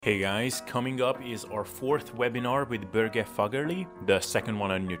Hey guys, coming up is our fourth webinar with Borge Fagerli, the second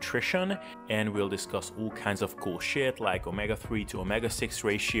one on nutrition, and we'll discuss all kinds of cool shit like omega-3 to omega-6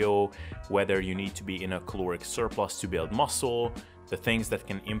 ratio, whether you need to be in a caloric surplus to build muscle, the things that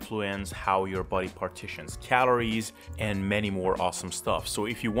can influence how your body partitions calories, and many more awesome stuff. So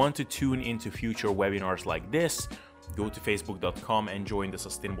if you want to tune into future webinars like this, go to facebook.com and join the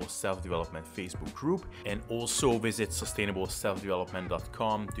Sustainable Self-Development Facebook group, and also visit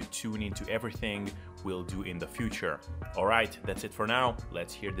sustainableselfdevelopment.com to tune into everything we'll do in the future. All right, that's it for now.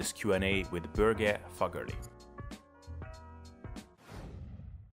 Let's hear this Q&A with Borge Fagerli.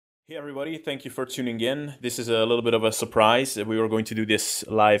 Hey everybody, thank you for tuning in. This is a little bit of a surprise. We were going to do this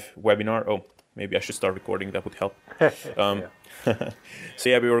live webinar. Oh, maybe I should start recording, that would help. So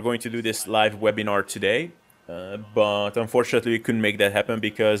yeah, we were going to do this live webinar today. But unfortunately, we couldn't make that happen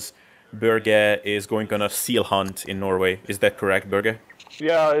because Borge is going on a seal hunt in Norway. Is that correct, Borge?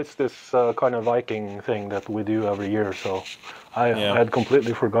 Yeah, it's this kind of Viking thing that we do every year, so I had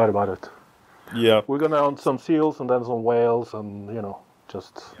completely forgot about it. Yeah. We're going to hunt some seals and then some whales and,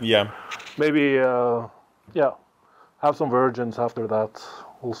 just... Yeah. Maybe, have some virgins after that.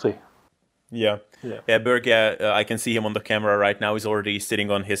 We'll see. Yeah, Borge, I can see him on the camera right now. He's already sitting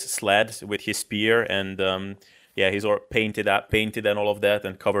on his sled with his spear, and he's all painted and all of that,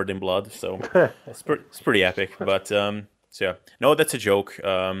 and covered in blood. So it's pretty epic. But no, that's a joke.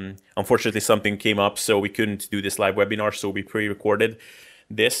 Unfortunately, something came up, so we couldn't do this live webinar. So we pre-recorded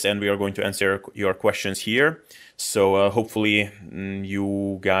this, and we are going to answer your questions here. So hopefully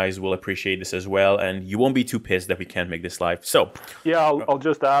you guys will appreciate this as well, and you won't be too pissed that we can't make this live. So yeah, I'll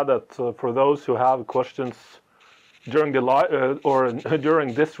just add that for those who have questions during the live or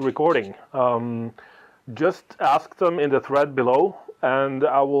during this recording, just ask them in the thread below, and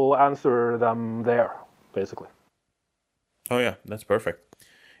I will answer them there, basically. Oh yeah, that's perfect.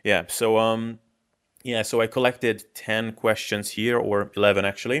 Yeah, so so I collected 10 questions here, or 11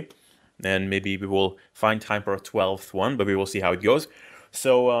 actually. And maybe we will find time for a 12th one, but we will see how it goes.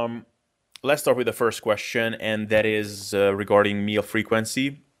 So let's start with the first question, and that is regarding meal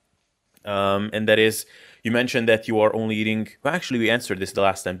frequency. And that is, you mentioned that you are only eating, well, actually we answered this the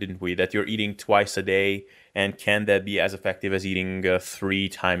last time, didn't we? That you're eating twice a day, and can that be as effective as eating 3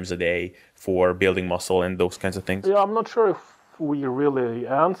 times a day for building muscle and those kinds of things? Yeah, I'm not sure if we really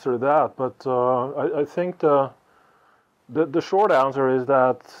answer that, but I think the short answer is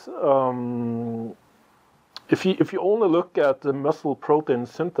that if you only look at the muscle protein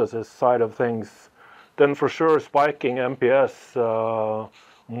synthesis side of things, then for sure spiking MPS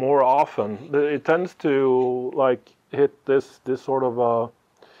more often. It tends to hit this sort of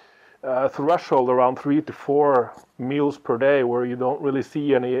threshold around 3 to 4 meals per day, where you don't really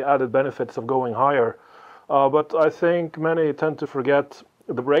see any added benefits of going higher. But I think many tend to forget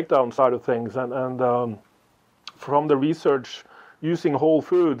the breakdown side of things, and from the research, using whole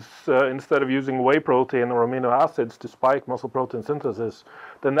foods instead of using whey protein or amino acids to spike muscle protein synthesis,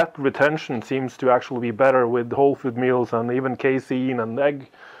 the net retention seems to actually be better with whole food meals and even casein and egg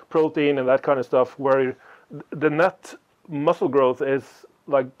protein and that kind of stuff, where the net muscle growth is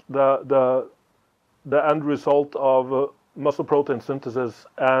like the end result of muscle protein synthesis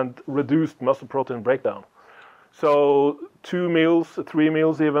and reduced muscle protein breakdown. So 2 meals, 3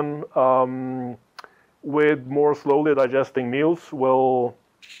 meals even, with more slowly digesting meals will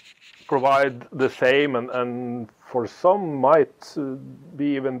provide the same and for some might be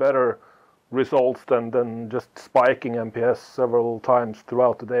even better results than just spiking MPS several times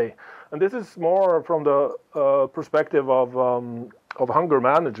throughout the day. And this is more from the perspective of hunger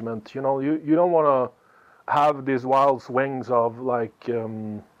management. You don't want to have these wild swings of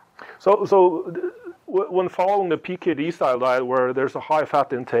when following the PKD style diet, where there's a high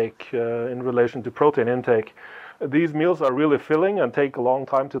fat intake in relation to protein intake, these meals are really filling and take a long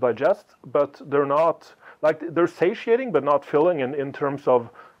time to digest, but they're not, they're satiating but not filling in terms of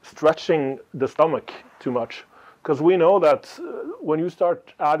stretching the stomach too much. Because we know that when you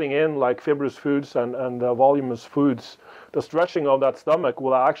start adding in fibrous foods and voluminous foods, the stretching of that stomach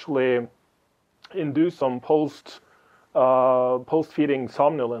will actually induce some post-feeding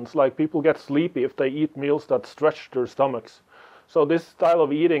somnolence. Like, people get sleepy if they eat meals that stretch their stomachs. So this style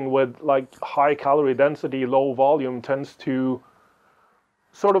of eating with high calorie density, low volume, tends to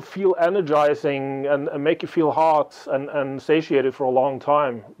sort of feel energizing and make you feel hot and satiated for a long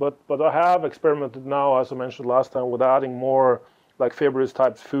time. But I have experimented now, as I mentioned last time, with adding more fibrous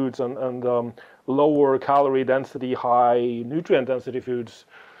type foods and lower calorie density, high nutrient density foods,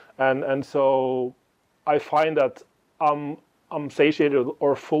 and so I find that I'm satiated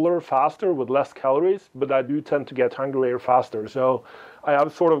or fuller faster with less calories, but I do tend to get hungrier faster. So I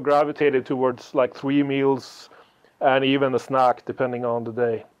have sort of gravitated towards like 3 meals and even a snack depending on the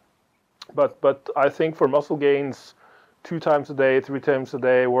day. But I think for muscle gains, 2 times a day, 3 times a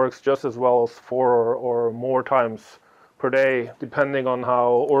day works just as well as 4 or more times per day, depending on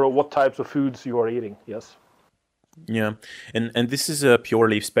how or what types of foods you are eating. Yes. Yeah, and this is a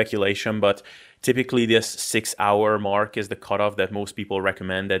purely speculation, but typically this 6 hour mark is the cutoff that most people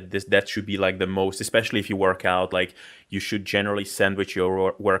recommend. That should be like the most, especially if you work out. Like you should generally sandwich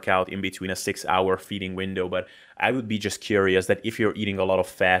your workout in between a 6 hour feeding window. But I would be just curious that if you're eating a lot of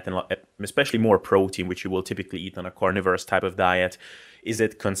fat and especially more protein, which you will typically eat on a carnivorous type of diet, is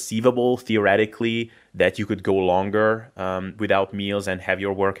it conceivable theoretically that you could go longer without meals and have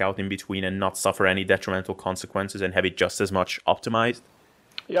your workout in between and not suffer any detrimental consequences and have it just as much optimized?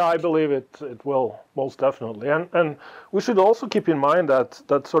 Yeah, I believe it will, most definitely. And we should also keep in mind that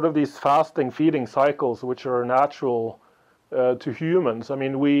sort of these fasting feeding cycles, which are natural to humans, I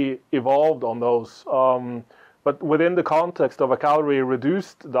mean, we evolved on those. But within the context of a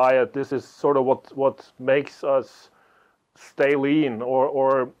calorie-reduced diet, this is sort of what makes us stay lean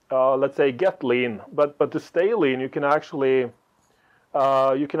or let's say get lean. But to stay lean, you can actually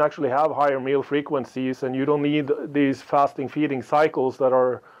have higher meal frequencies, and you don't need these fasting feeding cycles that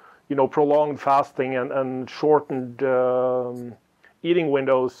are, prolonged fasting and shortened eating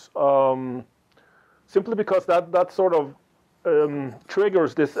windows. Simply because that sort of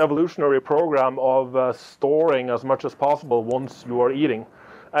triggers this evolutionary program of storing as much as possible once you are eating.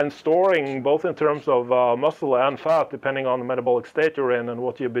 And storing both in terms of muscle and fat, depending on the metabolic state you're in and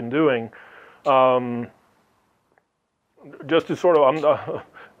what you've been doing. Just to sort of,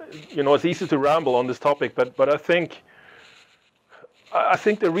 it's easy to ramble on this topic, but I think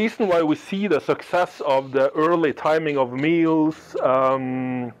the reason why we see the success of the early timing of meals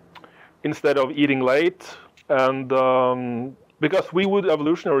instead of eating late, and because we would,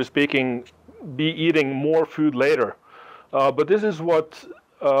 evolutionarily speaking, be eating more food later. But this is what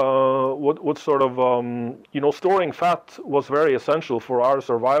sort of, storing fat was very essential for our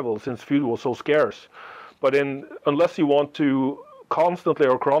survival since food was so scarce. But unless you want to constantly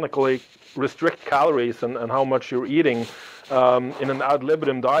or chronically restrict calories and how much you're eating in an ad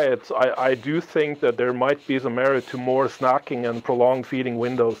libitum diet, I do think that there might be some merit to more snacking and prolonged feeding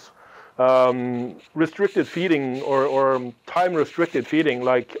windows. Restricted feeding or time-restricted feeding,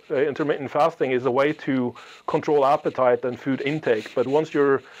 like intermittent fasting, is a way to control appetite and food intake. But once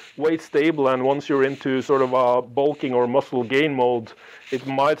you're weight stable and once you're into sort of a bulking or muscle gain mode, it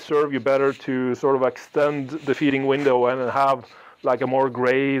might serve you better to sort of extend the feeding window and have like a more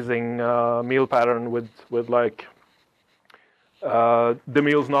grazing meal pattern with like the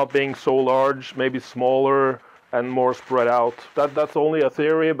meals not being so large, maybe smaller and more spread out. That's only a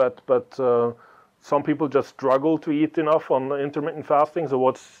theory, but some people just struggle to eat enough on intermittent fasting. So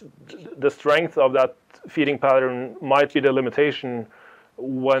what's the strength of that feeding pattern might be the limitation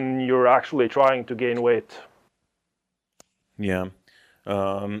when you're actually trying to gain weight. Yeah.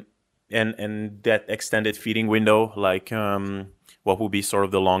 And that extended feeding window, like what would be sort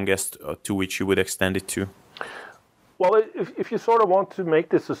of the longest to which you would extend it to? Well, if you sort of want to make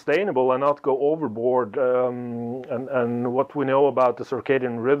this sustainable and not go overboard, and what we know about the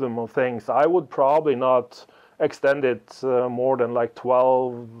circadian rhythm of things, I would probably not extend it more than like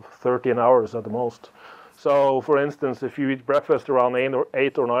 12, 13 hours at the most. So, for instance, if you eat breakfast around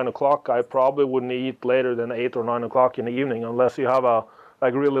 8 or 9 o'clock, I probably wouldn't eat later than 8 or 9 o'clock in the evening, unless you have a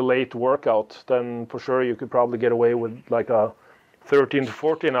like really late workout. Then for sure you could probably get away with like a 13 to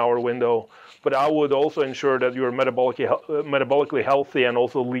 14 hour window. But I would also ensure that you're metabolically healthy and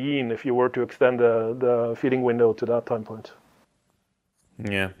also lean if you were to extend the feeding window to that time point.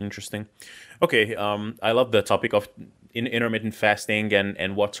 Yeah, interesting. Okay, I love the topic of intermittent fasting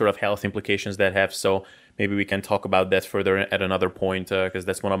and what sort of health implications that have. So maybe we can talk about that further at another point because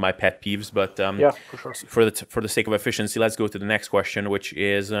that's one of my pet peeves. But yeah, for sure. For the sake of efficiency, let's go to the next question, which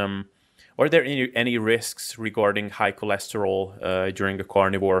is: are there any risks regarding high cholesterol during a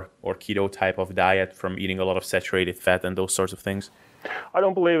carnivore or keto type of diet from eating a lot of saturated fat and those sorts of things? I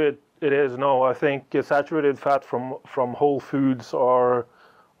don't believe it is, no. I think saturated fat from whole foods are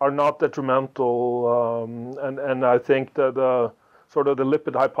not detrimental, and I think that the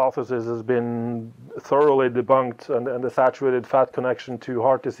lipid hypothesis has been thoroughly debunked, and the saturated fat connection to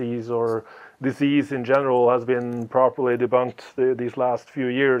heart disease or disease in general has been properly debunked these last few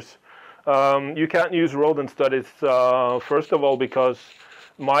years. You can't use rodent studies, first of all, because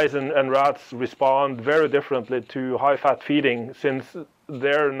mice and rats respond very differently to high-fat feeding, since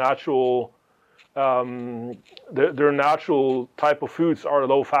their natural type of foods are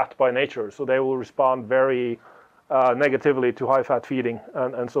low-fat by nature. So they will respond very negatively to high-fat feeding,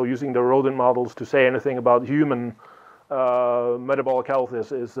 and so using the rodent models to say anything about human metabolic health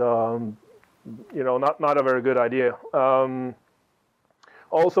is not a very good idea.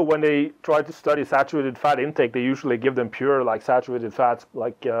 Also, when they try to study saturated fat intake, they usually give them pure, like saturated fats,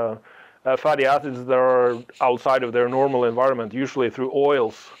 like fatty acids that are outside of their normal environment, usually through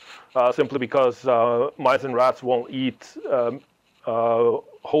oils, simply because mice and rats won't eat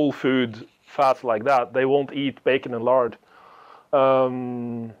whole food fats like that. They won't eat bacon and lard.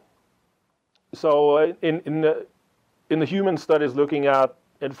 So in the human studies, looking at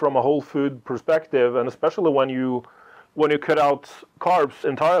it from a whole food perspective, and especially when you cut out carbs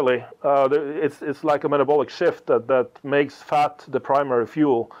entirely, it's like a metabolic shift that makes fat the primary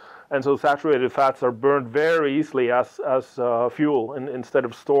fuel, and so saturated fats are burned very easily as fuel instead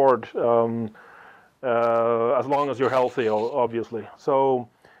of stored, as long as you're healthy, obviously. So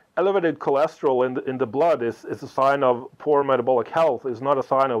elevated cholesterol in the blood is a sign of poor metabolic health. It's not a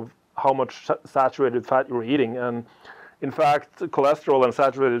sign of how much saturated fat you're eating. And in fact, cholesterol and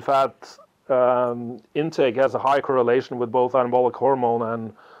saturated fat intake has a high correlation with both anabolic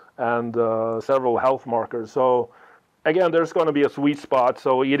hormone and several health markers. So again, there's going to be a sweet spot.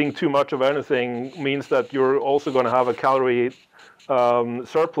 So eating too much of anything means that you're also going to have a calorie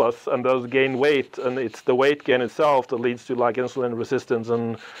surplus and thus gain weight, and it's the weight gain itself that leads to like insulin resistance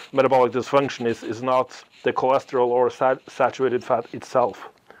and metabolic dysfunction. Is not the cholesterol or saturated fat itself.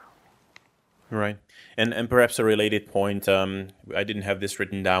 Right. And perhaps a related point, I didn't have this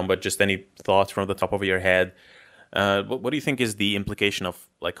written down, but just any thoughts from the top of your head. What do you think is the implication of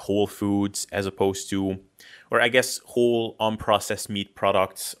like whole foods as opposed to, or I guess whole unprocessed meat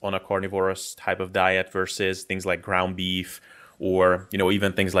products on a carnivorous type of diet versus things like ground beef or,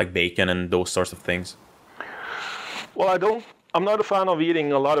 even things like bacon and those sorts of things? Well, I'm not a fan of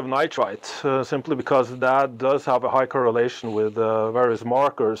eating a lot of nitrite, simply because that does have a high correlation with various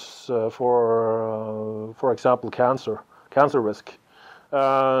markers for example, cancer risk.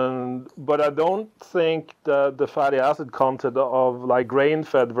 But I don't think that the fatty acid content of like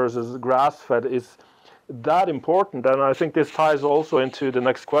grain-fed versus grass-fed is that important. And I think this ties also into the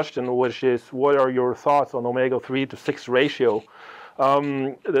next question, which is, what are your thoughts on omega-3 to 6 ratio?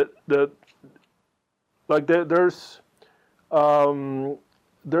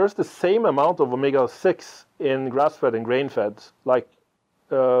 There's the same amount of omega-6 in grass-fed and grain-fed,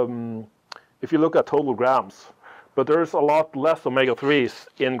 if you look at total grams. But there's a lot less omega-3s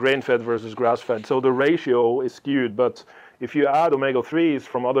in grain-fed versus grass-fed, so the ratio is skewed. But if you add omega-3s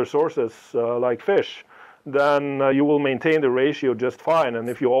from other sources like fish, then you will maintain the ratio just fine. And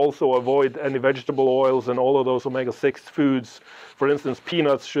if you also avoid any vegetable oils and all of those omega-6 foods, for instance,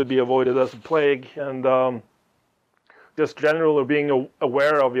 peanuts should be avoided as a plague, and just generally being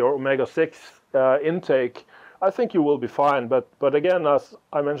aware of your omega-6 intake, I think you will be fine. But again, as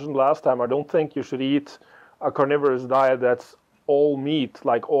I mentioned last time, I don't think you should eat a carnivorous diet that's all meat,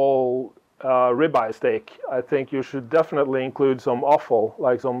 like all ribeye steak. I think you should definitely include some offal,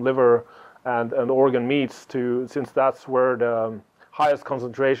 like some liver and organ meats, since that's where the highest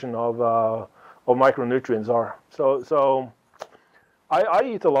concentration of micronutrients are. So I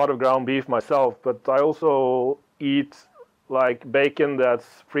eat a lot of ground beef myself, but I also eat like bacon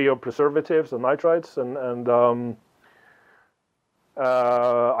that's free of preservatives and nitrites, and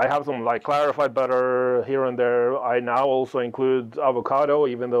I have some like clarified butter here and there. I now also include avocado,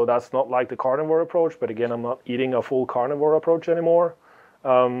 even though that's not like the carnivore approach. But again, I'm not eating a full carnivore approach anymore.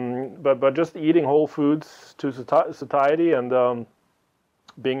 But just eating whole foods to satiety and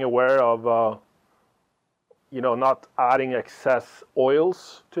being aware of not adding excess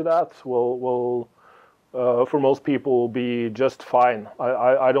oils to that will for most people be just fine.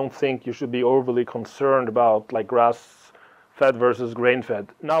 I don't think you should be overly concerned about like grass-fed versus grain-fed.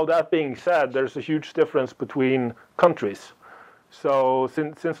 Now, that being said, there's a huge difference between countries. So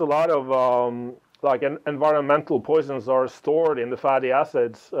since a lot of environmental poisons are stored in the fatty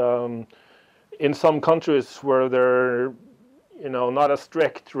acids, in some countries where they're not as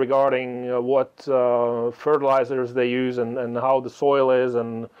strict regarding what fertilizers they use and how the soil is,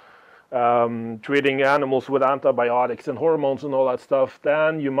 and treating animals with antibiotics and hormones and all that stuff,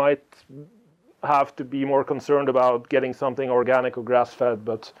 then you might have to be more concerned about getting something organic or grass-fed.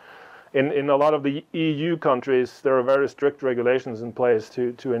 But in a lot of the EU countries, there are very strict regulations in place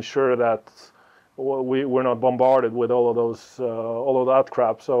to ensure that we're not bombarded with all of that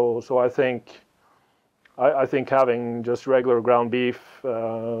crap. So I think having just regular ground beef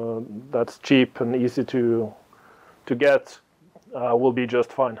that's cheap and easy to get will be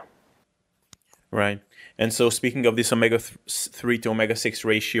just fine. Right. And so speaking of this omega-3 to omega-6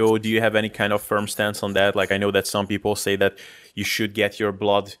 ratio, do you have any kind of firm stance on that? Like I know that some people say that you should get your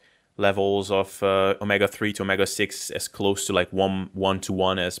blood levels of omega-3 to omega-6 as close to like 1 to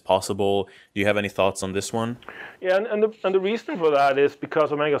 1 as possible. Do you have any thoughts on this one? Yeah, and the reason for that is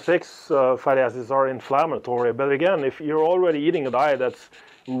because omega-6 fatty acids are inflammatory. But again, if you're already eating a diet that's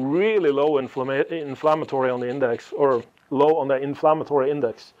really low inflammatory on the index, or low on the inflammatory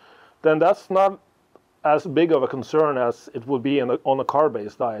index, then that's not as big of a concern as it would be on a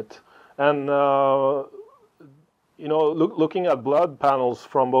carb-based diet. And looking at blood panels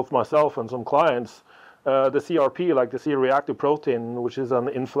from both myself and some clients, the CRP, like the C-reactive protein, which is an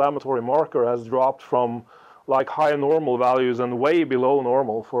inflammatory marker, has dropped from like high normal values and way below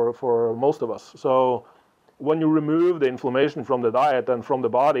normal for most of us. So when you remove the inflammation from the diet and from the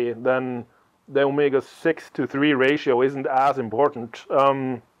body, then the omega-6 to 3 ratio isn't as important.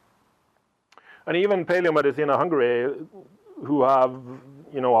 And even Paleomedicina Hungary, who have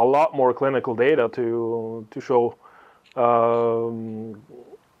a lot more clinical data to show,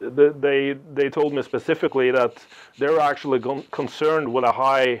 they told me specifically that they're actually concerned with a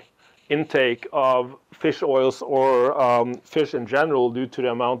high intake of fish oils or fish in general due to the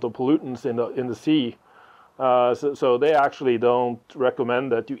amount of pollutants in the sea. So they actually don't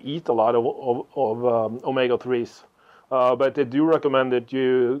recommend that you eat a lot of omega-3s. But they do recommend that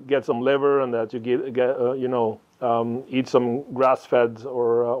you get some liver and that you eat some grass-fed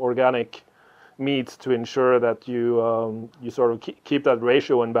or organic meats to ensure that you sort of keep that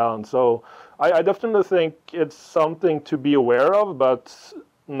ratio in balance. So I definitely think it's something to be aware of, but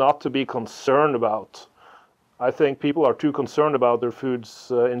not to be concerned about. I think people are too concerned about their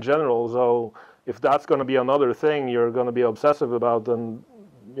foods in general. So if that's going to be another thing you're going to be obsessive about, then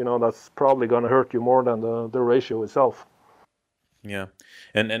that's probably going to hurt you more than the ratio itself. Yeah.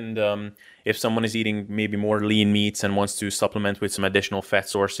 And if someone is eating maybe more lean meats and wants to supplement with some additional fat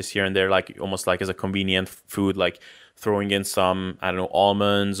sources here and there, like almost like as a convenient food, like throwing in some, I don't know,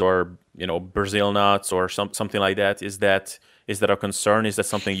 almonds or, Brazil nuts or something like that, is that a concern? Is that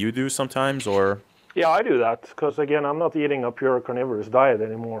something you do sometimes, or? Yeah, I do that because, again, I'm not eating a pure carnivorous diet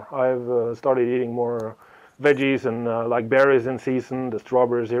anymore. I've started eating more veggies and like berries in season. The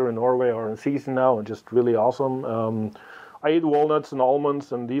strawberries here in Norway are in season now and just really awesome. I eat walnuts and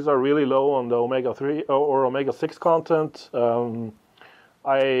almonds, and these are really low on the omega-3 or omega-6 content.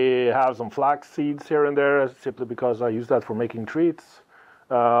 I have some flax seeds here and there simply because I use that for making treats.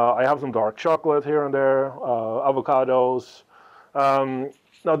 I have some dark chocolate here and there, avocados.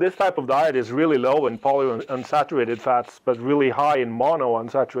 Now, this type of diet is really low in polyunsaturated fats, but really high in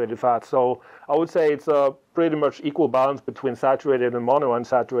monounsaturated fats. So I would say it's a pretty much equal balance between saturated and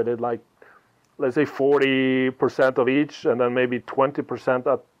monounsaturated, like let's say 40% of each, and then maybe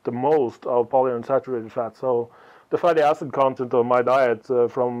 20% at the most of polyunsaturated fats. So the fatty acid content of my diet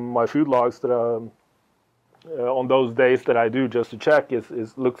from my food logs that on those days that I do just to check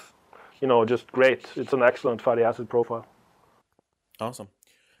looks just great. It's an excellent fatty acid profile. Awesome.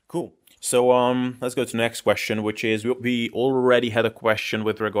 Cool. So let's go to the next question, which is we already had a question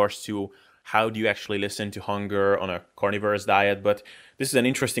with regards to how do you actually listen to hunger on a carnivorous diet, but this is an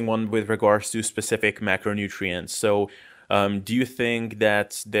interesting one with regards to specific macronutrients. So do you think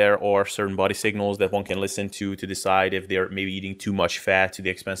that there are certain body signals that one can listen to decide if they're maybe eating too much fat to the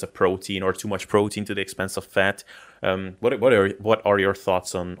expense of protein or too much protein to the expense of fat? What are your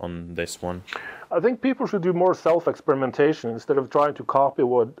thoughts on this one? I think people should do more self-experimentation instead of trying to copy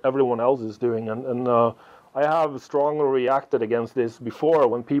what everyone else is doing. And I have strongly reacted against this before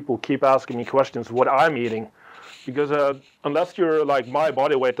when people keep asking me questions what I'm eating. Because unless you're like my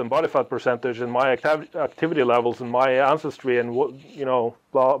body weight and body fat percentage and my activity levels and my ancestry and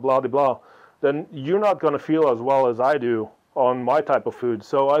blah, blah, blah, then you're not going to feel as well as I do on my type of food.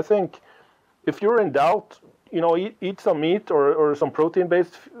 So I think if you're in doubt, eat some meat or some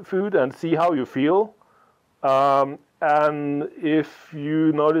protein-based food and see how you feel. And if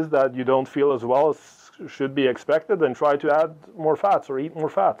you notice that you don't feel as well as should be expected, then try to add more fats or eat more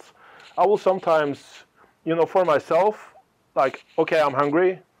fats. I will sometimes, for myself, like, okay, I'm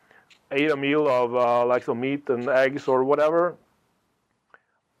hungry. I eat a meal of like some meat and eggs or whatever.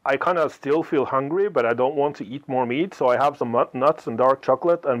 I kind of still feel hungry, but I don't want to eat more meat. So I have some nuts and dark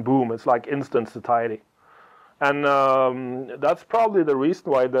chocolate, and boom, it's like instant satiety. And that's probably the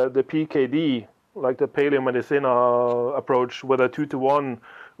reason why the PKD, like the Paleomedicina approach with a 2-to-1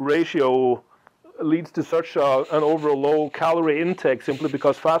 ratio, leads to such an overall low calorie intake simply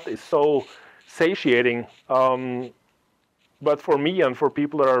because fat is so satiating. But for me and for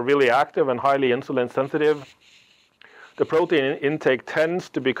people that are really active and highly insulin sensitive, the protein intake tends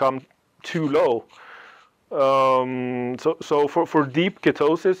to become too low. So for deep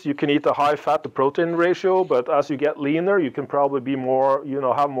ketosis, you can eat a high fat to protein ratio, but as you get leaner, you can probably be more,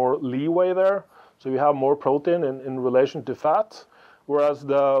 have more leeway there. So you have more protein in relation to fat. Whereas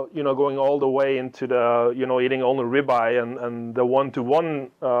going all the way into the, eating only ribeye and the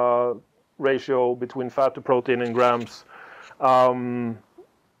 1-to-1 ratio between fat to protein in grams,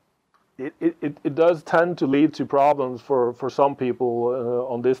 it does tend to lead to problems for some people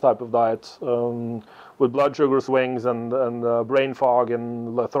on this type of diet, with blood sugar swings and brain fog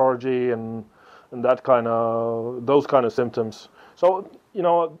and lethargy and those kind of symptoms. So,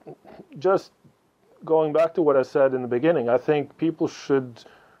 just going back to what I said in the beginning, I think people should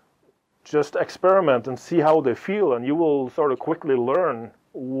just experiment and see how they feel, and you will sort of quickly learn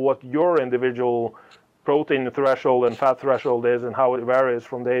what your individual protein threshold and fat threshold is and how it varies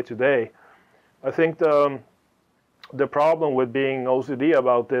from day to day. I think the problem with being OCD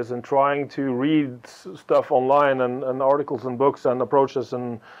about this and trying to read stuff online and articles and books and approaches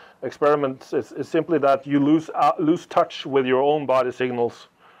and experiments is simply that you lose touch with your own body signals.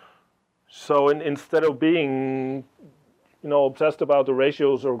 So instead of being, obsessed about the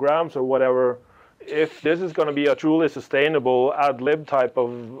ratios or grams or whatever, if this is going to be a truly sustainable ad lib type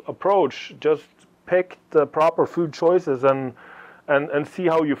of approach, just pick the proper food choices and see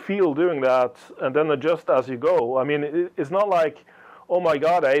how you feel doing that, and then adjust as you go. I mean, it's not like, oh my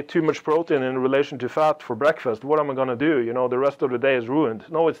God, I ate too much protein in relation to fat for breakfast. What am I going to do? The rest of the day is ruined.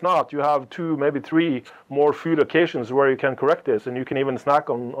 No, it's not. You have 2, maybe 3 more food occasions where you can correct this, and you can even snack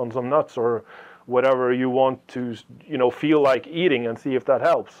on some nuts or whatever you want to, feel like eating and see if that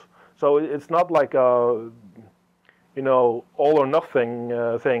helps. So it's not like a, all or nothing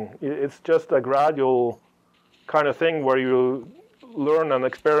thing. It's just a gradual kind of thing where you learn and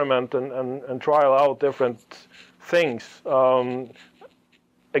experiment and trial out different things.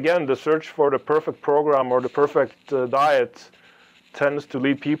 Again, the search for the perfect program or the perfect diet tends to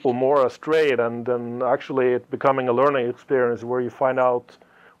lead people more astray than actually it becoming a learning experience where you find out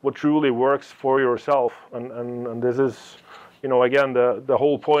what truly works for yourself. And this is, again, the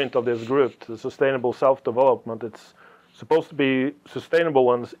whole point of this group, the sustainable self-development. It's supposed to be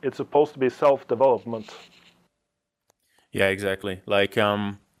sustainable and it's supposed to be self-development. Yeah, exactly. Like,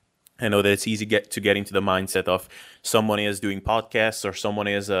 I know that it's easy to get into the mindset of someone is doing podcasts or someone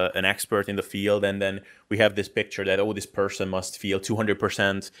is an expert in the field, and then we have this picture that, this person must feel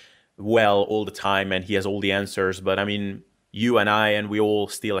 200% well all the time and he has all the answers. But I mean, you and I, and we all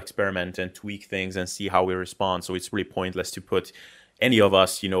still experiment and tweak things and see how we respond. So it's really pointless to put any of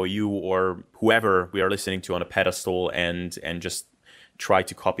us, you or whoever we are listening to, on a pedestal and just try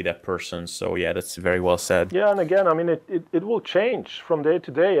to copy that person. So yeah, that's very well said. Yeah, and again, I mean, it will change from day to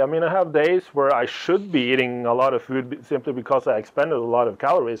day. I mean, I have days where I should be eating a lot of food simply because I expended a lot of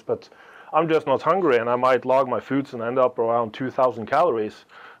calories, but I'm just not hungry, and I might log my foods and end up around 2,000 calories.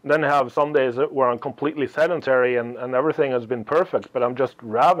 And then I have some days where I'm completely sedentary and everything has been perfect, but I'm just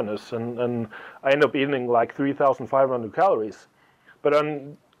ravenous, and I end up eating like 3,500 calories. But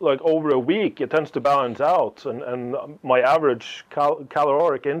then, like over a week, it tends to balance out, and my average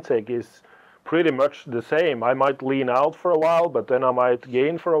caloric intake is pretty much the same. I might lean out for a while, but then I might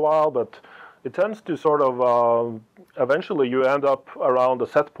gain for a while, but it tends to sort of, eventually you end up around a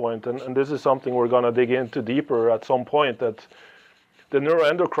set point, and this is something we're going to dig into deeper at some point, that the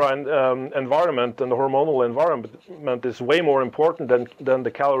neuroendocrine environment and the hormonal environment is way more important than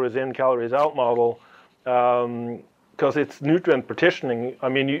the calories in, calories out model. Because it's nutrient partitioning. I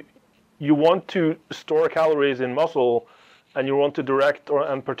mean, you want to store calories in muscle, and you want to direct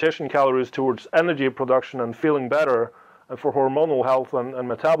and partition calories towards energy production and feeling better, and for hormonal health and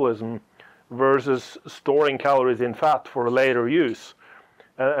metabolism, versus storing calories in fat for later use.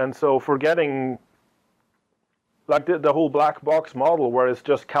 And so forgetting, like the whole black box model, where it's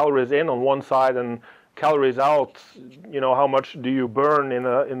just calories in on one side and calories out, how much do you burn in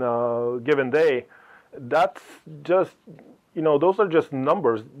a given day? That's just, those are just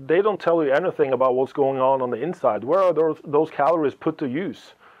numbers. They don't tell you anything about what's going on the inside. Where are those calories put to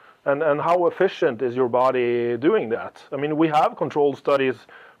use? And how efficient is your body doing that? I mean, we have controlled studies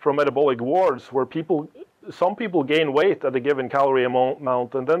from metabolic wards where some people gain weight at a given calorie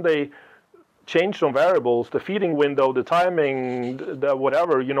amount, and then they change some variables, the feeding window, the timing, the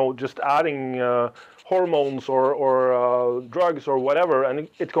whatever, just adding hormones or drugs or whatever, and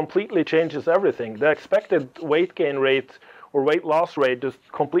it completely changes everything. The expected weight gain rate or weight loss rate just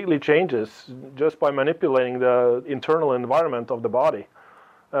completely changes just by manipulating the internal environment of the body.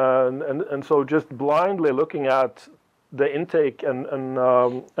 And so just blindly looking at the intake and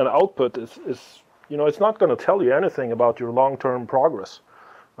output is it's not going to tell you anything about your long-term progress.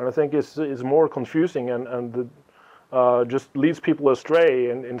 And I think it's more confusing and just leads people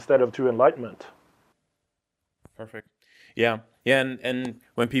astray instead of to enlightenment. Perfect. Yeah. Yeah, and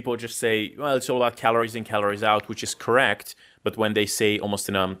when people just say, well, it's all about calories in, calories out, which is correct, but when they say almost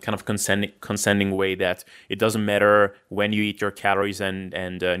in a kind of condescending way that it doesn't matter when you eat your calories and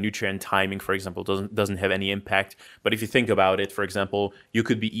nutrient timing, for example, doesn't have any impact. But if you think about it, for example, you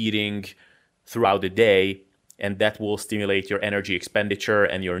could be eating throughout the day, and that will stimulate your energy expenditure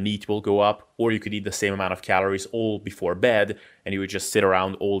and your NEAT will go up. Or you could eat the same amount of calories all before bed and you would just sit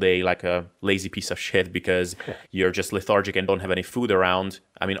around all day like a lazy piece of shit because you're just lethargic and don't have any food around.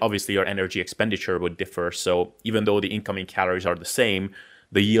 I mean, obviously your energy expenditure would differ. So even though the incoming calories are the same,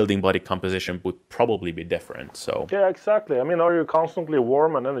 the yielding body composition would probably be different. So yeah, exactly. I mean, are you constantly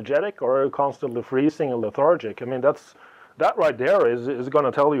warm and energetic, or are you constantly freezing and lethargic? I mean, that right there is going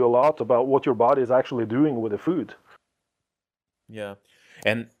to tell you a lot about what your body is actually doing with the food. Yeah,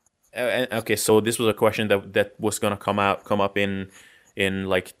 and okay, so this was a question that was going to come up in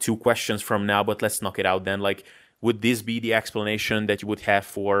like 2 questions from now, but let's knock it out then. Like, would this be the explanation that you would have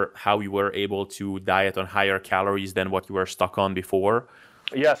for how you were able to diet on higher calories than what you were stuck on before?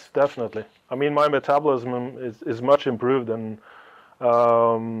 Yes, definitely. I mean, my metabolism is much improved, and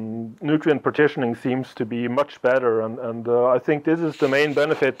nutrient partitioning seems to be much better, and I think this is the main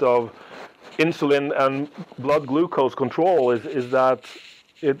benefit of insulin and blood glucose control is that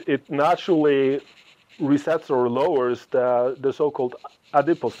it naturally resets or lowers the so-called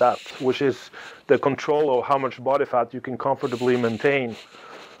adipostat, which is the control of how much body fat you can comfortably maintain.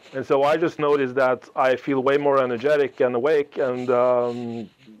 And so I just noticed that I feel way more energetic and awake, and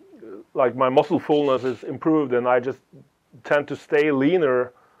like my muscle fullness is improved, and I just tend to stay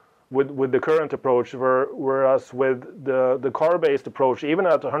leaner with the current approach, whereas with the carb-based approach, even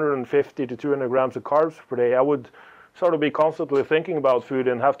at 150 to 200 grams of carbs per day, I would sort of be constantly thinking about food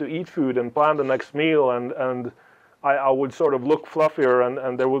and have to eat food and plan the next meal, and I would sort of look fluffier,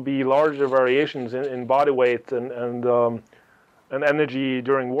 and there would be larger variations in body weight and energy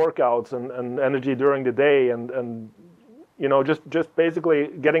during workouts and energy during the day, and you know, just basically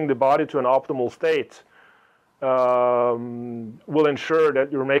getting the body to an optimal state will ensure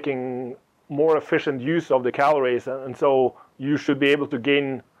that you're making more efficient use of the calories, and so you should be able to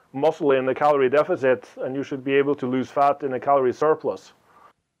gain muscle in a calorie deficit, and you should be able to lose fat in a calorie surplus.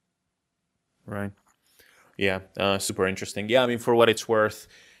 Right. Yeah, super interesting. Yeah, I mean, for what it's worth,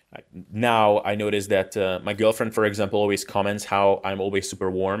 now I notice that my girlfriend, for example, always comments how I'm always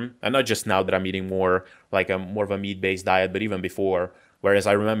super warm, and not just now that I'm eating more of a meat-based diet, but even before. Whereas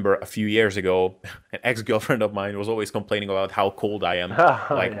I remember a few years ago, an ex-girlfriend of mine was always complaining about how cold I am.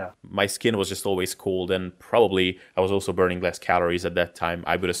 Like, yeah. My skin was just always cold, and probably I was also burning less calories at that time,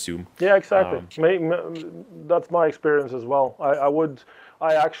 I would assume. Yeah, exactly. That's my experience as well.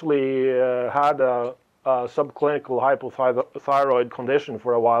 I actually had a subclinical hypothyroid condition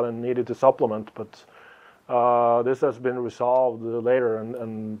for a while and needed to supplement, but this has been resolved later,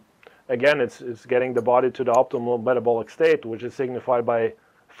 and again, it's getting the body to the optimal metabolic state, which is signified by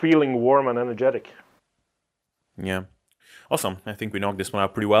feeling warm and energetic. Yeah. Awesome. I think we knocked this one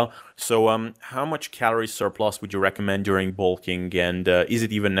out pretty well. So how much calorie surplus would you recommend during bulking, and is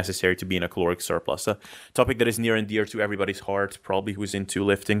it even necessary to be in a caloric surplus? A topic that is near and dear to everybody's heart, probably who's into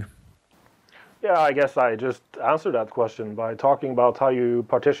lifting. Yeah, I guess I just answered that question by talking about how you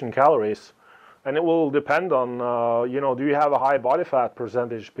partition calories. And it will depend on, do you have a high body fat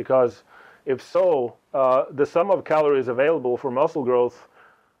percentage? Because if so, the sum of calories available for muscle growth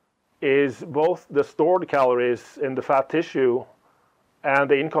is both the stored calories in the fat tissue and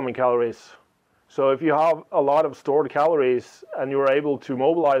the incoming calories. So if you have a lot of stored calories and you're able to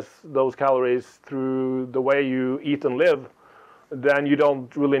mobilize those calories through the way you eat and live, then you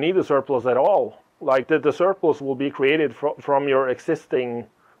don't really need a surplus at all. Like the surplus will be created from your existing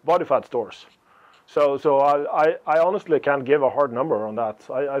body fat stores. So I honestly can't give a hard number on that.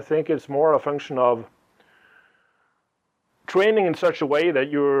 I think it's more a function of training in such a way that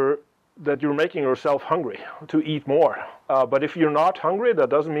you're making yourself hungry to eat more. But if you're not hungry, that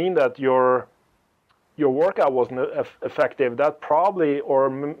doesn't mean that your workout wasn't effective. That probably or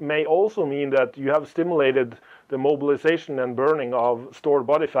may also mean that you have stimulated the mobilization and burning of stored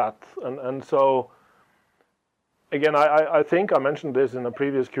body fat. And so again, I think I mentioned this in a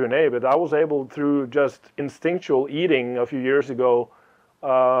previous Q&A, but I was able, through just instinctual eating a few years ago,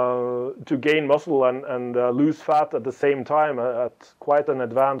 to gain muscle and lose fat at the same time at quite an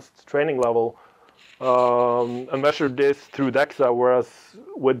advanced training level, and measured this through DEXA, whereas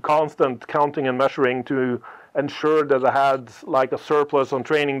with constant counting and measuring to ensure that I had like a surplus on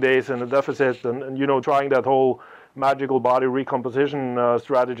training days and a deficit, and trying that whole magical body recomposition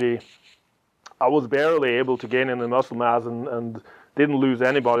strategy, I was barely able to gain any muscle mass and didn't lose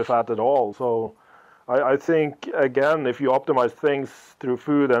any body fat at all. So I think, again, if you optimize things through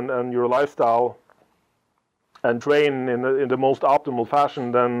food and your lifestyle and train in the most optimal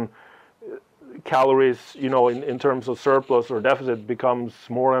fashion, then calories, in terms of surplus or deficit becomes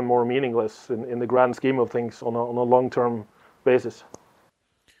more and more meaningless in the grand scheme of things on a long-term basis.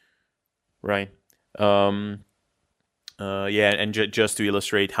 Right. And just to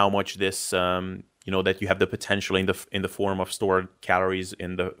illustrate how much this, that you have the potential in the form of stored calories,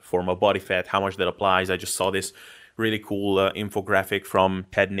 in the form of body fat, how much that applies. I just saw this really cool infographic from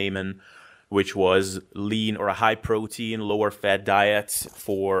Ted Naiman, which was lean or a high protein, lower fat diet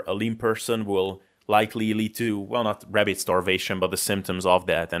for a lean person will likely lead to, well, not rabbit starvation, but the symptoms of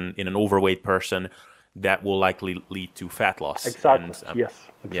that. And in an overweight person, that will likely lead to fat loss. Exactly. And, yes,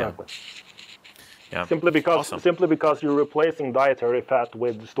 exactly. Yeah. Simply because you're replacing dietary fat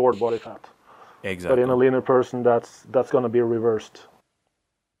with stored body fat. Exactly. But in a leaner person, that's going to be reversed.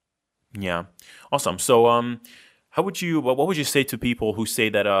 Yeah. Awesome. So, what would you say to people who say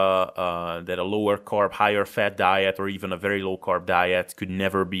that that a lower carb, higher fat diet, or even a very low carb diet could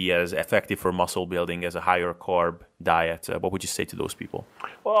never be as effective for muscle building as a higher carb diet? What would you say to those people?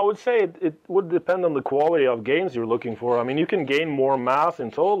 Well, I would say it would depend on the quality of gains you're looking for. I mean, you can gain more mass in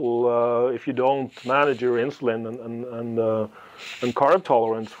total if you don't manage your insulin and carb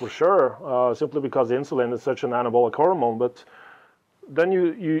tolerance, for sure. Simply because insulin is such an anabolic hormone, but then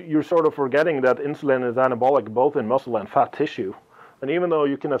you're sort of forgetting that insulin is anabolic both in muscle and fat tissue. And even though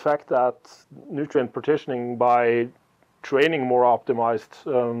you can affect that nutrient partitioning by training more optimized,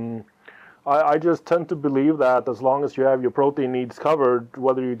 I just tend to believe that as long as you have your protein needs covered,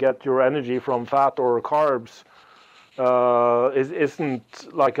 whether you get your energy from fat or carbs, isn't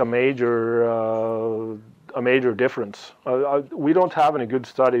like a major difference. We don't have any good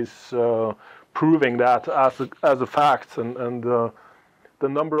studies proving that as a fact, and the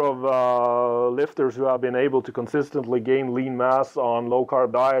number of lifters who have been able to consistently gain lean mass on low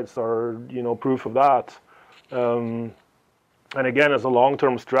carb diets are proof of that. And again, as a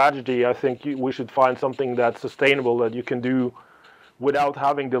long-term strategy, I think we should find something that's sustainable, that you can do without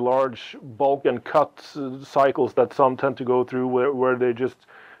having the large bulk and cut cycles that some tend to go through, where they just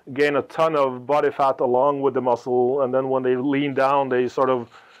gain a ton of body fat along with the muscle, and then when they lean down, they sort of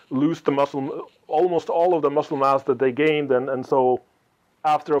lose the muscle, almost all of the muscle mass that they gained, and so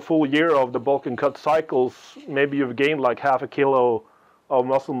after a full year of the bulk and cut cycles, maybe you've gained like half a kilo of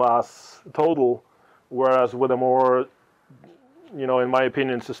muscle mass total, whereas with a more, in my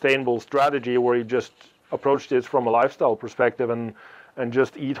opinion, sustainable strategy where you just approach this from a lifestyle perspective and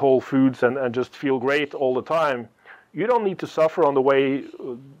just eat whole foods and just feel great all the time, you don't need to suffer on the way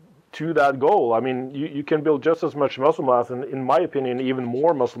to that goal. I mean, you can build just as much muscle mass, and in my opinion, even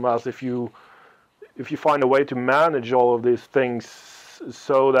more muscle mass if you find a way to manage all of these things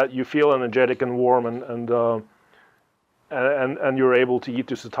so that you feel energetic and warm and you're able to eat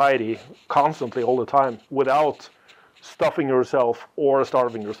to satiety constantly all the time without stuffing yourself or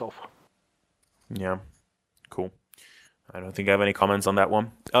starving yourself. Yeah, cool. I don't think I have any comments on that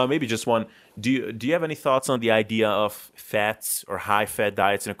one. Maybe just one. Do you have any thoughts on the idea of fats or high fat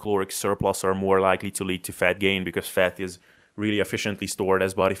diets in a caloric surplus are more likely to lead to fat gain because fat is really efficiently stored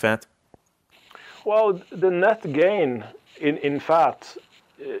as body fat? Well, the net gain in fat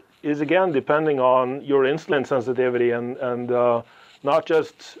is again depending on your insulin sensitivity and not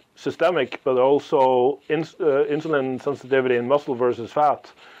just systemic, but also insulin sensitivity in muscle versus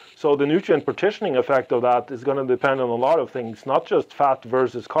fat. So the nutrient partitioning effect of that is going to depend on a lot of things, not just fat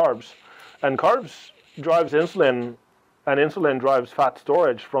versus carbs. And carbs drives insulin, and insulin drives fat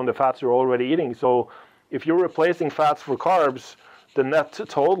storage from the fats you're already eating. So if you're replacing fats for carbs, the net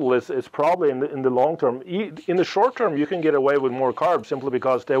total is probably in the long term. In the short term, you can get away with more carbs simply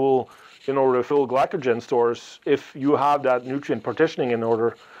because they will, refill glycogen stores if you have that nutrient partitioning in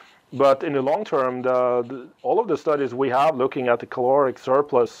order. But in the long term, all of the studies we have looking at the caloric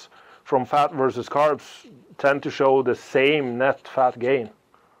surplus from fat versus carbs tend to show the same net fat gain.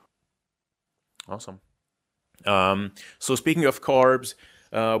 Awesome. So speaking of carbs,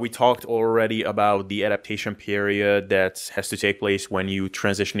 we talked already about the adaptation period that has to take place when you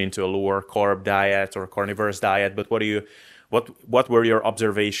transition into a lower carb diet or carnivorous diet. But what were your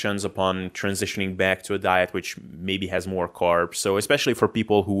observations upon transitioning back to a diet which maybe has more carbs? So especially for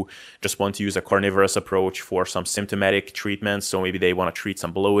people who just want to use a carnivorous approach for some symptomatic treatments. So maybe they want to treat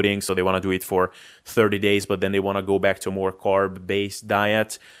some bloating, so they want to do it for 30 days, but then they want to go back to a more carb-based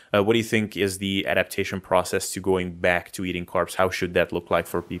diet. What do you think is the adaptation process to going back to eating carbs? How should that look like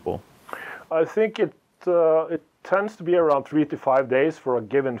for people? I think it tends to be around 3 to 5 days for a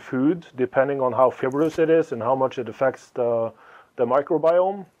given food, depending on how fibrous it is and how much it affects the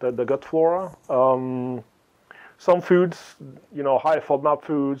microbiome, the gut flora. Some foods, high FODMAP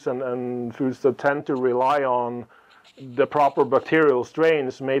foods and foods that tend to rely on the proper bacterial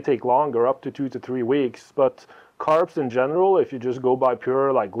strains may take longer, up to 2 to 3 weeks. But carbs in general, if you just go by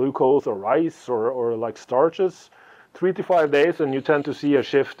pure like glucose or rice or like starches, 3 to 5 days, and you tend to see a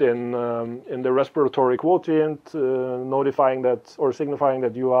shift in the respiratory quotient, notifying that or signifying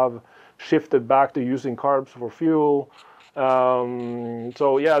that you have shifted back to using carbs for fuel.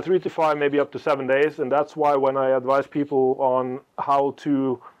 So yeah, 3 to 5, maybe up to 7 days, and that's why when I advise people on how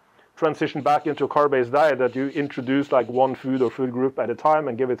to transition back into a carb-based diet, that you introduce like one food or food group at a time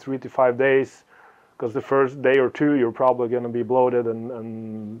and give it 3 to 5 days, because the first day or two you're probably going to be bloated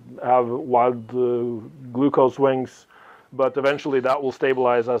and have wild glucose swings, but eventually that will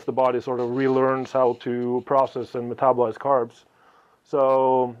stabilize as the body sort of relearns how to process and metabolize carbs.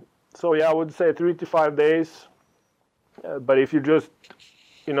 So yeah, I would say 3 to 5 days. But if you just,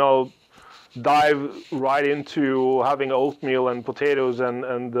 dive right into having oatmeal and potatoes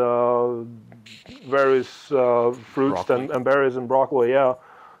and various fruits and berries and broccoli, yeah,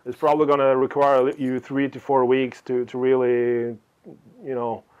 it's probably going to require you 3 to 4 weeks to really,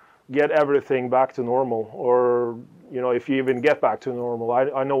 get everything back to normal. Or, if you even get back to normal.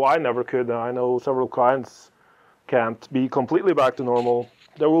 I know I never could, and I know several clients can't be completely back to normal.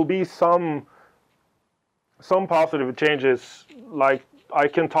 There will be some positive changes, like I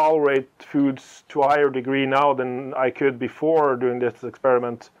can tolerate foods to a higher degree now than I could before doing this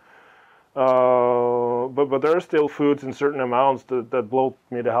experiment. But there are still foods in certain amounts that bloat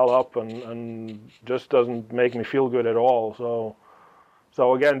me the hell up and just doesn't make me feel good at all.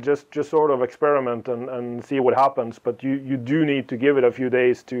 So again, just sort of experiment and see what happens. But you do need to give it a few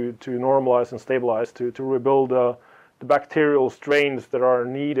days to normalize and stabilize, to rebuild the bacterial strains that are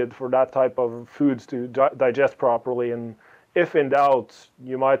needed for that type of foods to digest properly. And if in doubt,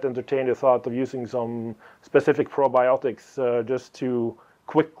 you might entertain the thought of using some specific probiotics just to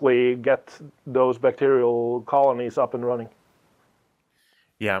quickly get those bacterial colonies up and running.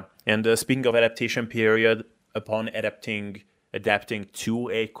 Yeah, and speaking of adaptation period, upon adapting to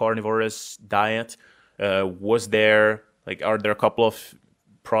a carnivorous diet, are there a couple of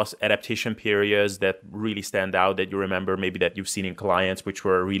adaptation periods that really stand out that you remember, maybe that you've seen in clients which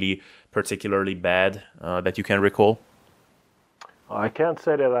were really particularly bad, that you can recall? I can't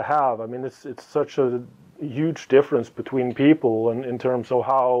say that I have. I mean, it's such a huge difference between people and in terms of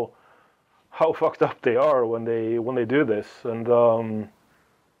how fucked up they are when they do this. And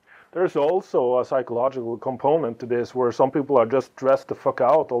there's also a psychological component to this, where some people are just stressed the fuck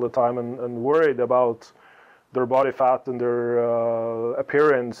out all the time and worried about their body fat and their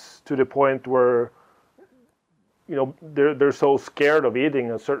appearance, to the point where they're so scared of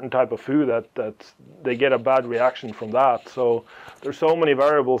eating a certain type of food that they get a bad reaction from that. So there's so many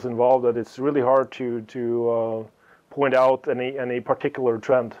variables involved that it's really hard to point out any particular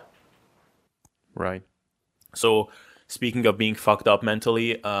trend. Right. So speaking of being fucked up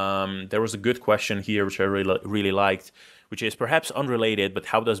mentally, there was a good question here which I really liked, which is perhaps unrelated, but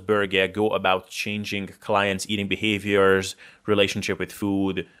how does Borge go about changing clients' eating behaviors, relationship with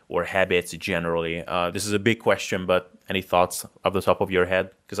food, or habits generally? This is a big question, but any thoughts off the top of your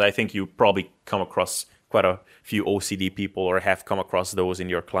head? Because I think you probably come across quite a few OCD people, or have come across those in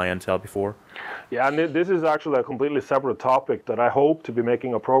your clientele before. Yeah, and this is actually a completely separate topic that I hope to be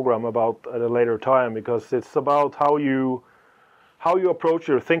making a program about at a later time, because it's about how you approach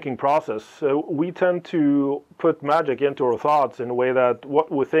your thinking process. We tend to put magic into our thoughts in a way that what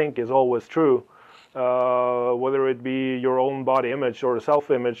we think is always true, whether it be your own body image or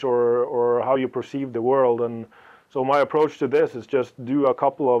self-image or how you perceive the world. And so my approach to this is just do a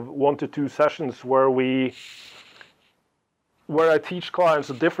couple of 1 to 2 sessions where I teach clients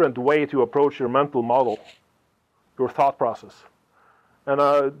a different way to approach your mental model, your thought process. And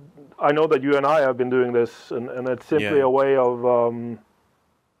I know that you and I have been doing this, and it's simply a way of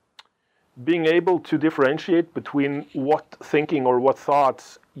being able to differentiate between what thinking or what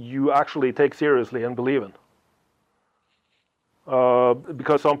thoughts you actually take seriously and believe in.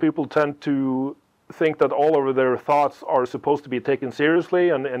 Because some people tend to think that all of their thoughts are supposed to be taken seriously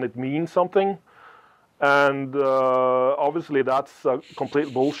and it means something. And obviously that's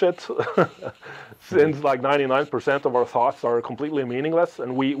complete bullshit, since like 99% of our thoughts are completely meaningless,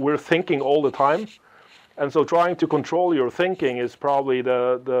 and we're thinking all the time. And so trying to control your thinking is probably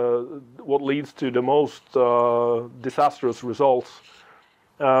the what leads to the most disastrous results.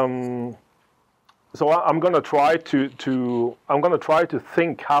 So I'm gonna try to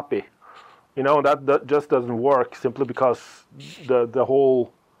think happy That just doesn't work simply because the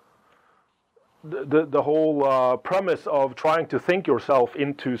whole premise of trying to think yourself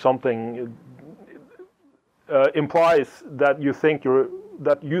into something implies that you think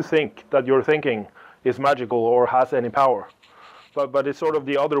that your thinking is magical or has any power. But it's sort of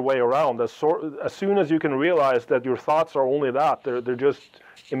the other way around. As soon as you can realize that your thoughts are only that, they're just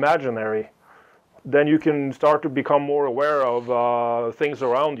imaginary, then you can start to become more aware of things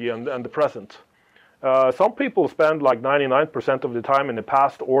around you and the present. Some people spend like 99% of the time in the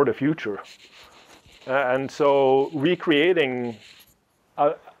past or the future. And so recreating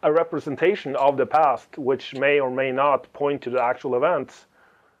a representation of the past, which may or may not point to the actual events,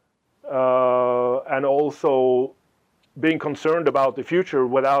 and also being concerned about the future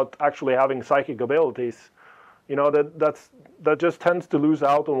without actually having psychic abilities, that just tends to lose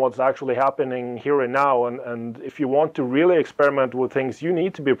out on what's actually happening here and now. And if you want to really experiment with things, you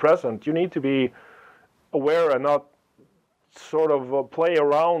need to be present. You need to be aware and not sort of play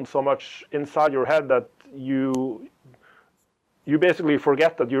around so much inside your head that you basically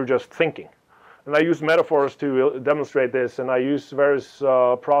forget that you're just thinking. And I use metaphors to demonstrate this, and I use various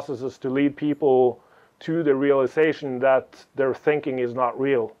processes to lead people to the realization that their thinking is not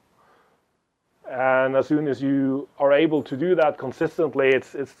real. And as soon as you are able to do that consistently,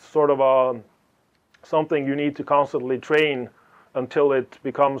 it's sort of something you need to constantly train until it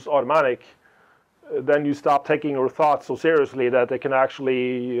becomes automatic. Then you stop taking your thoughts so seriously that they can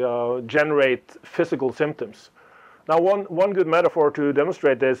actually generate physical symptoms. Now, one good metaphor to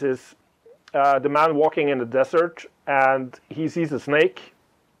demonstrate this is the man walking in the desert, and he sees a snake,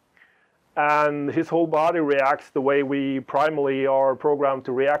 and his whole body reacts the way we primarily are programmed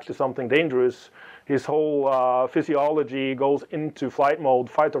to react to something dangerous. His whole physiology goes into fight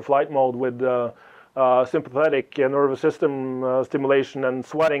or flight mode, with sympathetic nervous system stimulation and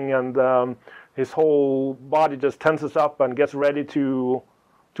sweating, and his whole body just tenses up and gets ready to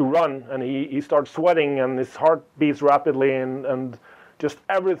run, and he starts sweating, and his heart beats rapidly, and just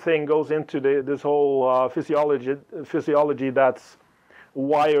everything goes into this whole physiology that's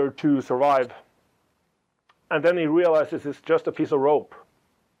wired to survive. And then he realizes it's just a piece of rope.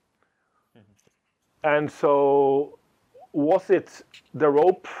 And so was it the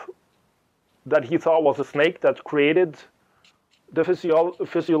rope that he thought was a snake that created the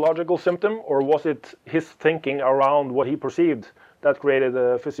physiological symptom, or was it his thinking around what he perceived that created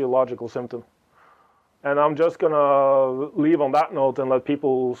a physiological symptom? And I'm just going to leave on that note and let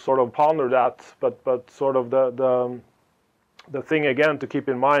people sort of ponder that, but sort of the thing again to keep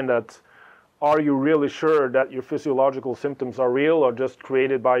in mind, that are you really sure that your physiological symptoms are real or just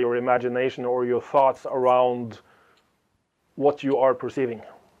created by your imagination or your thoughts around what you are perceiving?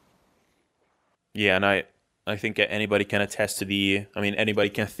 Yeah, and I think anybody can attest to anybody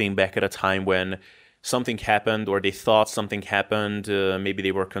can think back at a time when something happened, or they thought something happened, maybe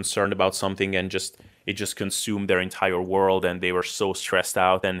they were concerned about something, and it just consumed their entire world, and they were so stressed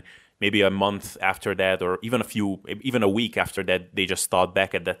out, and maybe a month after that, or even a week after that, they just thought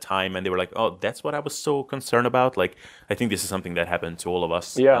back at that time, and they were like, oh, that's what I was so concerned about. Like, I think this is something that happened to all of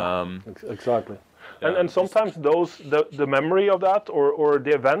us. Yeah, exactly. And sometimes the memory of that or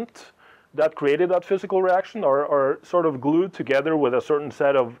the event that created that physical reaction are sort of glued together with a certain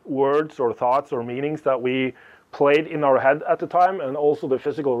set of words or thoughts or meanings that we played in our head at the time, and also the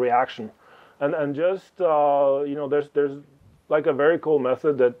physical reaction. And just, there's like a very cool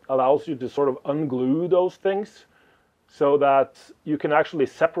method that allows you to sort of unglue those things so that you can actually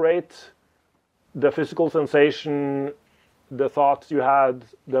separate the physical sensation, the thoughts you had,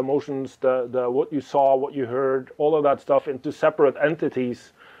 the emotions, the what you saw, what you heard, all of that stuff into separate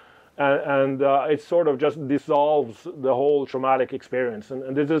entities. And it sort of just dissolves the whole traumatic experience.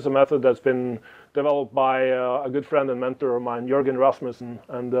 And this is a method that's been developed by a good friend and mentor of mine, Jørgen Rasmussen.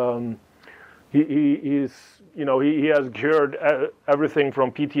 And he has cured everything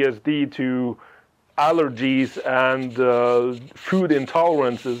from PTSD to allergies and food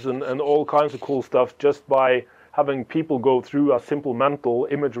intolerances and all kinds of cool stuff just by having people go through a simple mental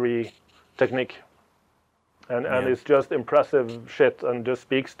imagery technique. And it's just impressive shit, and just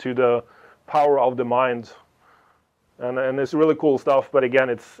speaks to the power of the mind. And it's really cool stuff, but again,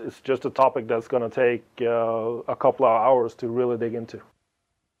 it's just a topic that's going to take a couple of hours to really dig into.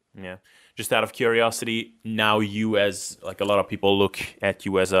 Yeah. Just out of curiosity, now you, as like a lot of people look at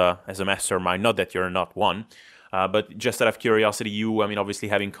you as a mastermind, not that you're not one, but just out of curiosity, you, obviously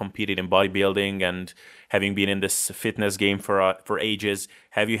having competed in bodybuilding and having been in this fitness game for ages,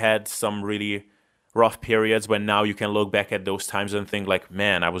 have you had some really rough periods when now you can look back at those times and think like,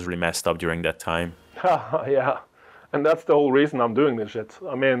 man, I was really messed up during that time? Yeah, and that's the whole reason I'm doing this shit.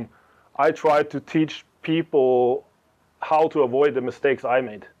 I try to teach people how to avoid the mistakes I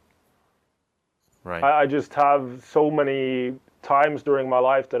made. Right. I just have so many times during my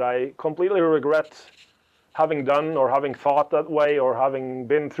life that I completely regret having done or having thought that way or having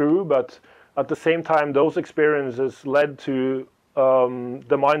been through, but at the same time, those experiences led to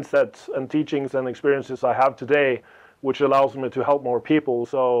the mindset and teachings and experiences I have today, which allows me to help more people.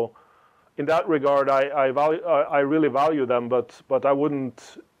 So in that regard, I really value them, but I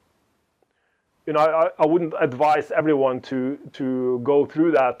wouldn't, I wouldn't advise everyone to go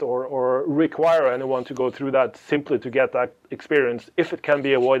through that or require anyone to go through that simply to get that experience if it can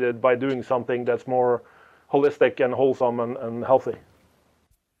be avoided by doing something that's more holistic and wholesome and healthy.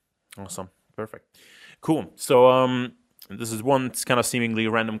 Awesome. Perfect. Cool. So this is one kind of seemingly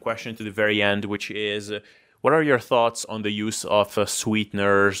random question to the very end, which is, what are your thoughts on the use of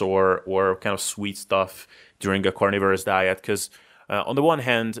sweeteners or kind of sweet stuff during a carnivorous diet? Because on the one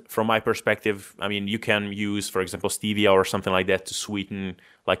hand, from my perspective, I mean, you can use, for example, stevia or something like that to sweeten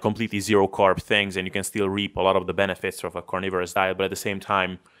like completely zero carb things, and you can still reap a lot of the benefits of a carnivorous diet. But at the same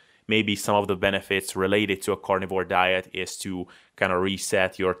time, maybe some of the benefits related to a carnivore diet is to kind of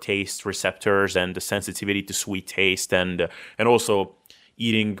reset your taste receptors and the sensitivity to sweet taste, and also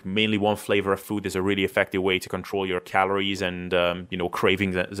eating mainly one flavor of food is a really effective way to control your calories and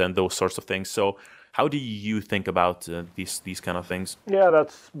cravings and those sorts of things. So how do you think about these kind of things? Yeah,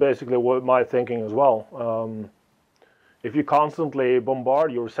 that's basically what my thinking as well. If you constantly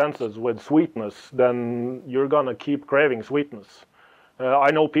bombard your senses with sweetness, then you're gonna keep craving sweetness.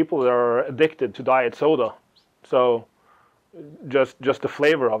 I know people that are addicted to diet soda, so just the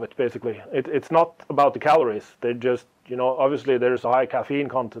flavor of it, basically. It's not about the calories. They just, obviously there's a high caffeine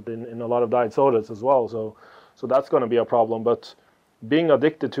content in a lot of diet sodas as well, so that's going to be a problem. But being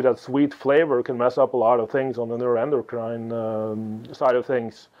addicted to that sweet flavor can mess up a lot of things on the neuroendocrine side of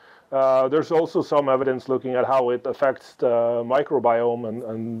things. There's also some evidence looking at how it affects the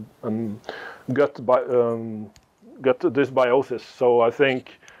microbiome and gut dysbiosis. So I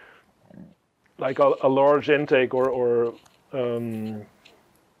think like a large intake or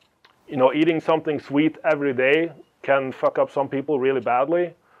eating something sweet every day can fuck up some people really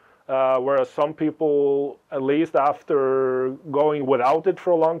badly. Whereas some people, at least after going without it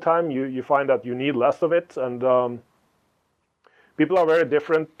for a long time, you find that you need less of it. And people are very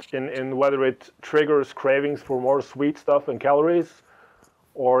different in whether it triggers cravings for more sweet stuff and calories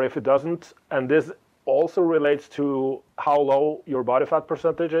or if it doesn't. And this also relates to how low your body fat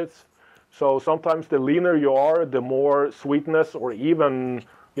percentage is. So sometimes the leaner you are, the more sweetness or even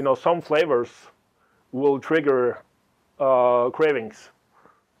some flavors will trigger cravings.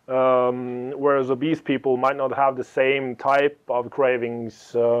 Whereas obese people might not have the same type of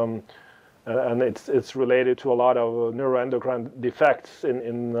cravings, and it's related to a lot of neuroendocrine defects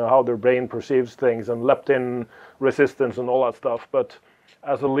in how their brain perceives things and leptin resistance and all that stuff. But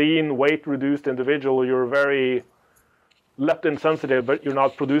as a lean, weight-reduced individual, you're very leptin sensitive, but you're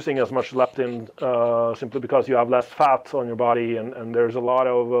not producing as much leptin simply because you have less fat on your body, and there's a lot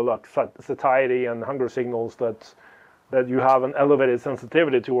of satiety and hunger signals that you have an elevated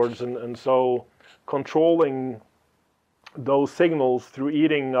sensitivity towards, and so controlling those signals through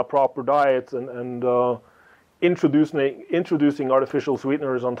eating a proper diet and introducing artificial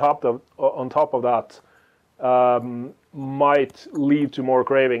sweeteners on top of that might lead to more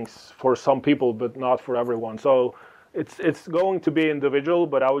cravings for some people, but not for everyone. So it's going to be individual,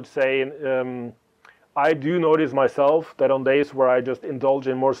 but I would say I do notice myself that on days where I just indulge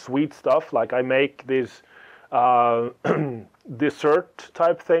in more sweet stuff, like I make these dessert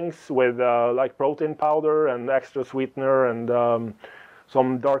type things with like protein powder and extra sweetener and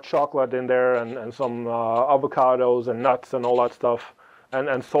some dark chocolate in there and some avocados and nuts and all that stuff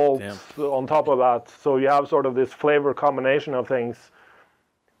and salt on top of that. So you have sort of this flavor combination of things.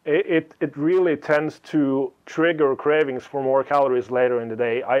 It really tends to trigger cravings for more calories later in the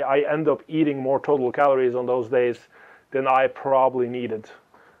day. I end up eating more total calories on those days than I probably needed.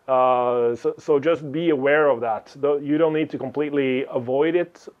 So just be aware of that. You don't need to completely avoid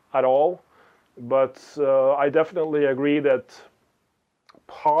it at all, but I definitely agree that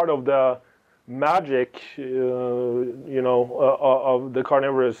part of the magic, of the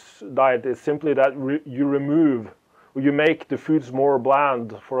carnivorous diet is simply that you make the foods more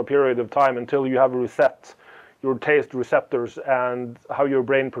bland for a period of time until you have reset your taste receptors and how your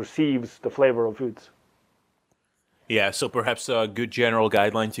brain perceives the flavor of foods. Yeah, so perhaps a good general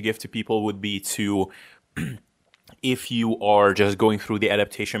guideline to give to people would be to, if you are just going through the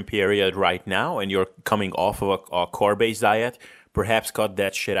adaptation period right now and you're coming off of a carb-based diet, perhaps cut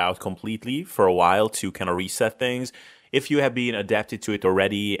that shit out completely for a while to kind of reset things. if you have been adapted to it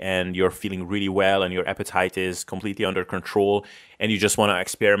already and you're feeling really well and your appetite is completely under control and you just want to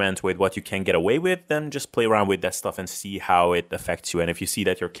experiment with what you can get away with, then just play around with that stuff and see how it affects you. And if you see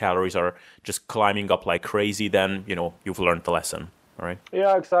that your calories are just climbing up like crazy, then, you've learned the lesson. All right.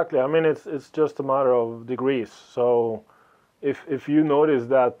 Yeah, exactly. I mean, it's just a matter of degrees. So if you notice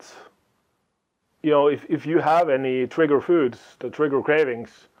that, if you have any trigger foods that trigger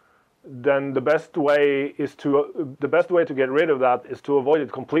cravings, then the best way to get rid of that is to avoid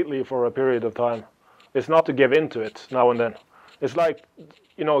it completely for a period of time. It's not to give in to it now and then. It's like,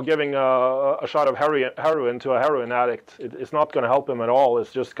 giving a shot of heroin to a heroin addict. It's not going to help him at all.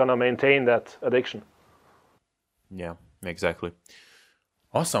 It's just going to maintain that addiction. Yeah, exactly.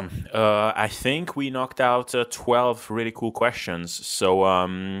 Awesome. I think we knocked out 12 really cool questions. So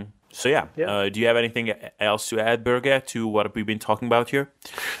yeah. Do you have anything else to add, Børge, to what we've been talking about here?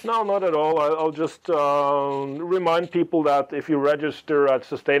 No, not at all. I'll just remind people that if you register at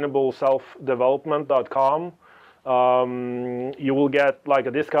sustainableselfdevelopment.com, you will get like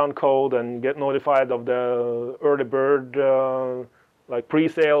a discount code and get notified of the early bird like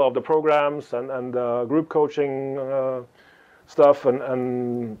pre-sale of the programs and group coaching stuff,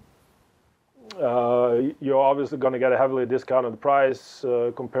 and you're obviously going to get a heavily discounted price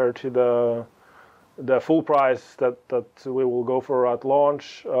compared to the full price that we will go for at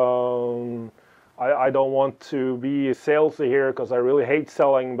launch. I don't want to be salesy here because I really hate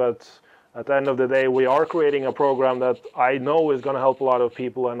selling, but at the end of the day, we are creating a program that I know is going to help a lot of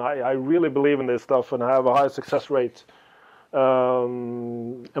people, and I really believe in this stuff and have a high success rate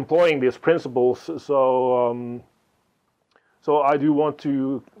employing these principles. So I do want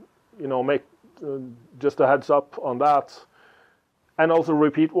to, make just a heads up on that, and also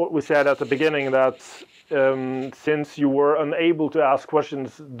repeat what we said at the beginning, that since you were unable to ask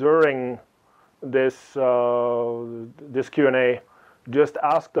questions during this Q&A, just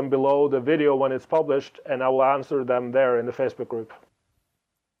ask them below the video when it's published, and I will answer them there in the Facebook group.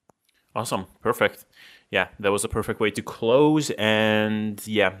 Awesome. Perfect. Yeah, that was a perfect way to close. And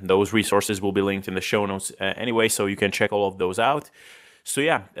yeah, those resources will be linked in the show notes anyway, so you can check all of those out. So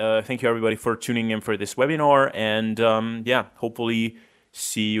yeah, thank you everybody for tuning in for this webinar. And hopefully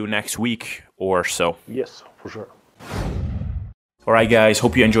see you next week or so. Yes, for sure. All right, guys,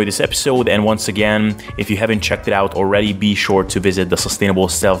 hope you enjoyed this episode. And once again, if you haven't checked it out already, be sure to visit the Sustainable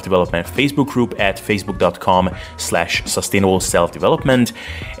Self-Development Facebook group at facebook.com/sustainable self-development.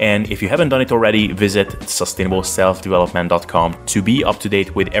 And if you haven't done it already, visit sustainableselfdevelopment.com to be up to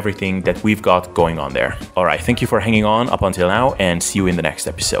date with everything that we've got going on there. All right, thank you for hanging on up until now, and see you in the next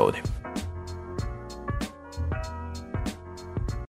episode.